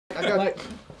I got like.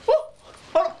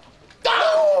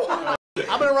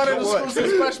 I've been running the school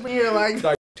since freshman year. Like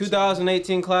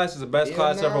 2018 class is the best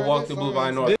class ever walked through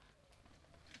Boulevard North.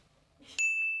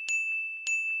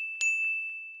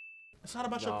 It's not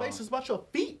about your face, it's about your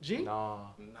feet, G. Nah,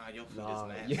 your feet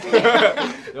is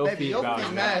nasty. Your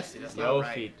feet nasty. That's your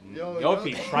feet. Your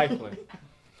feet trifling.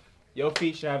 Your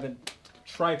feet should have the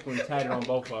trifling tatted on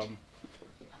both of them.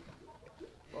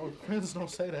 Oh, friends don't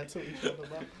say that to each other,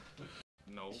 bro.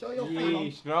 No. Show your feet.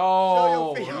 Yeesh,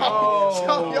 no. Show your feet. No.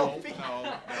 Show your feet.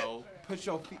 No. Put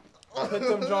your feet. Put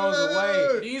them Jones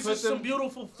away. These Put are some them-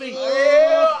 beautiful feet.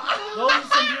 Those are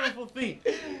some beautiful feet.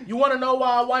 You want to know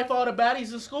why I wipe all the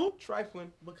baddies in school?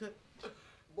 Trifling. Because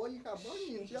Boy, you got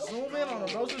bunions, yo. zoom in on them.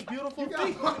 Those is beautiful feet.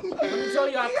 got Let me tell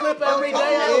you, I clip every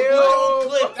day. You don't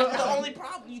clip. That's the only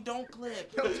problem. You don't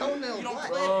clip. Your toenails You don't black.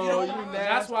 clip. Oh, You don't. you nasty.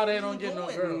 That's why they don't get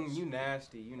no girls. You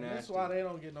nasty. You nasty. That's why they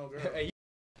don't get no girls. Hey,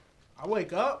 I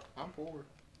wake up I'm forward.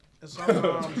 and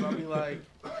sometimes I'll be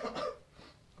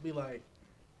like,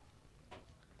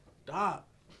 Doc,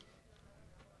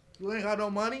 you ain't got no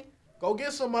money? Go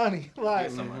get some money. Like,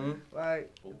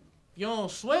 like, you don't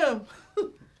swim,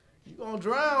 you gonna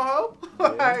drown, ho.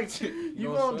 Like,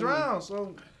 you gonna drown.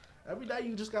 So every day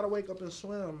you just gotta wake up and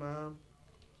swim, man.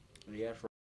 Yeah,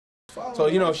 so,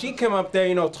 you know, she came up there,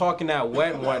 you know, talking that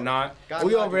wet and whatnot.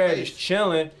 We over there just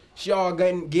chilling. She all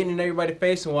getting in everybody's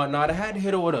face and whatnot. I had to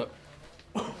hit her with a...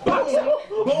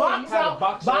 Box out.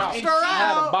 Box her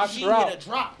out. She hit a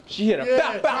drop. She hit a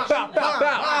bow, bow, bow,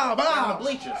 bow, bow. On the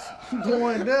bleachers.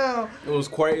 Going down. It was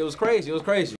crazy.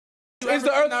 Is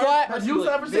the earth flat? Have you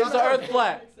ever seen Is the earth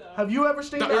flat? Have you ever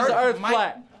seen the Is earth? the earth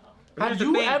flat? Have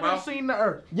you ever seen the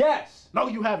earth? Yes. No,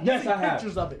 you haven't. Yes, You've seen I have.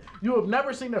 pictures of it. You have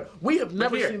never seen the. We have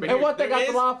never seen the. And what they got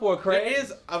There the line for, Craig? There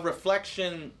is a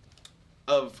reflection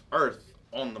of Earth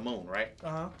on the moon, right?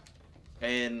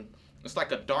 And it's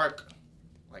like a dark,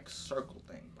 like circle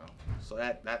thing, bro. So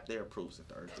that there proves that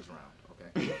the Earth is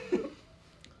round. Okay.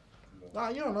 Nah,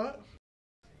 you don't know it.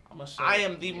 I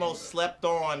am the most slept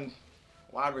on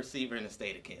wide receiver in the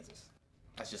state of Kansas.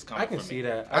 That's just coming from me. I can see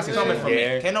that. That's coming from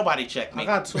me. Can't nobody check me. I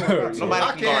got two. Nobody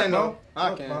I can, though. I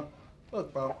Look, can. bro.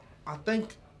 Look, bro. I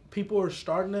think people are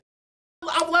starting to.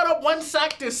 I've let up one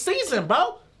sack this season,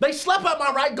 bro. They slept at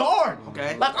my right guard.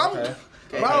 Okay. Like I'm, Okay.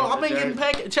 bro. I've been getting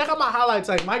paid. Check out my highlights,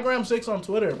 like my Gram 6 on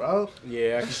Twitter, bro.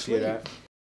 Yeah, I can see that.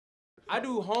 I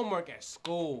do homework at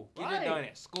school. Get Right. it done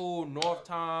at school, north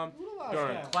time, Utilize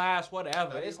during that. class,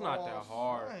 whatever. It's not that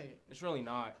hard. Right. It's really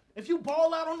not. If you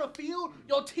ball out on the field,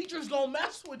 your teacher's gonna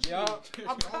mess with you. Yup.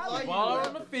 I'm telling you. Ball out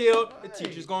on the field, the Right.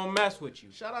 teacher's gonna mess with you.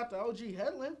 Shout out to OG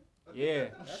Headland. Yeah,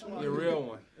 the real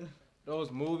one.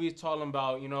 Those movies talking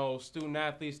about, you know, student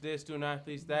athletes this, student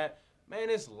athletes that. Man,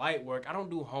 it's light work. I don't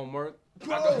do homework.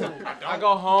 I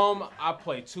go home, I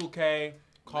play 2K,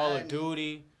 Call of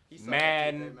Duty,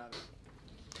 Madden.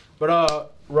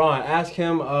 But Ron, ask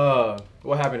him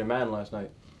what happened in Madden last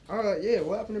night. Yeah,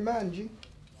 what happened to Madden, G?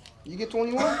 You get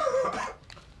 21?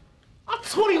 I'm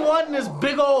 21 in this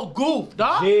big old goof,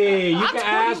 dog. Gee, you I'm can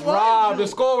ask 21, Rob. dude. The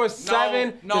score was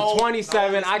 7 to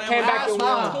 27. I came back and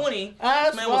won. 20.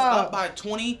 Ask This man was Rob. up by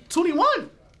 20. 21.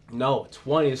 No,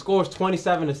 20. The score was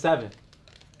 27 to 7.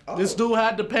 This dude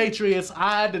had the Patriots.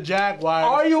 I had the Jaguars.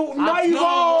 Are you? Now you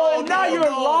No, now no, you're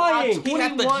no. lying. He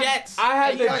had the Jets. I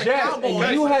had the Jets,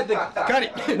 and you had the. Cut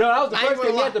it. No, that was the I ain't first gonna thing.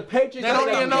 You lie. had the Patriots. They don't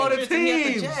and even know the Patriots and he had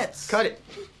the teams. Jets. Cut it.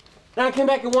 Then I came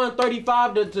back and won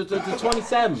 35 to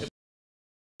 27.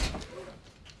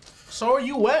 So are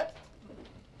you wet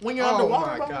when you're Oh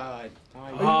underwater, my bro? God.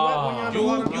 Are you wet when you're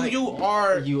underwater? You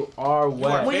are. You are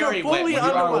wet. When you're very fully wet.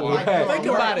 underwater. You are wet. Think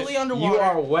You are about fully it. underwater. You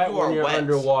are wet You when are you're wet.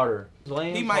 underwater.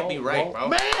 He might be right, bro.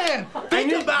 Man,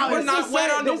 think about We're it. not wet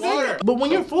underwater. But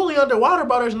when you're fully underwater,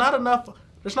 bro, there's not enough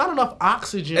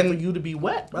oxygen for you to be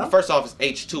wet, bro. First off,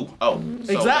 it's H2O.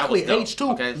 So Exactly, that was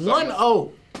dope. H2. Okay,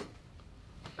 so 1-0.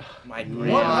 Mike One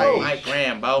Graham. O. Mike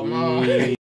Graham, bro.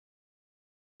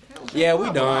 Yeah,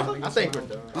 we done. I think we're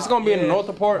done. This is gonna be in the North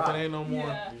Report. It ain't no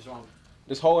more.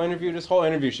 This whole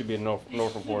interview should be in the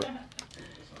North Report.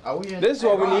 Are we in? This is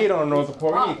what we need on the North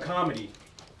Report. We need comedy.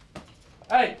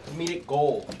 Hey, Comedic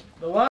gold. the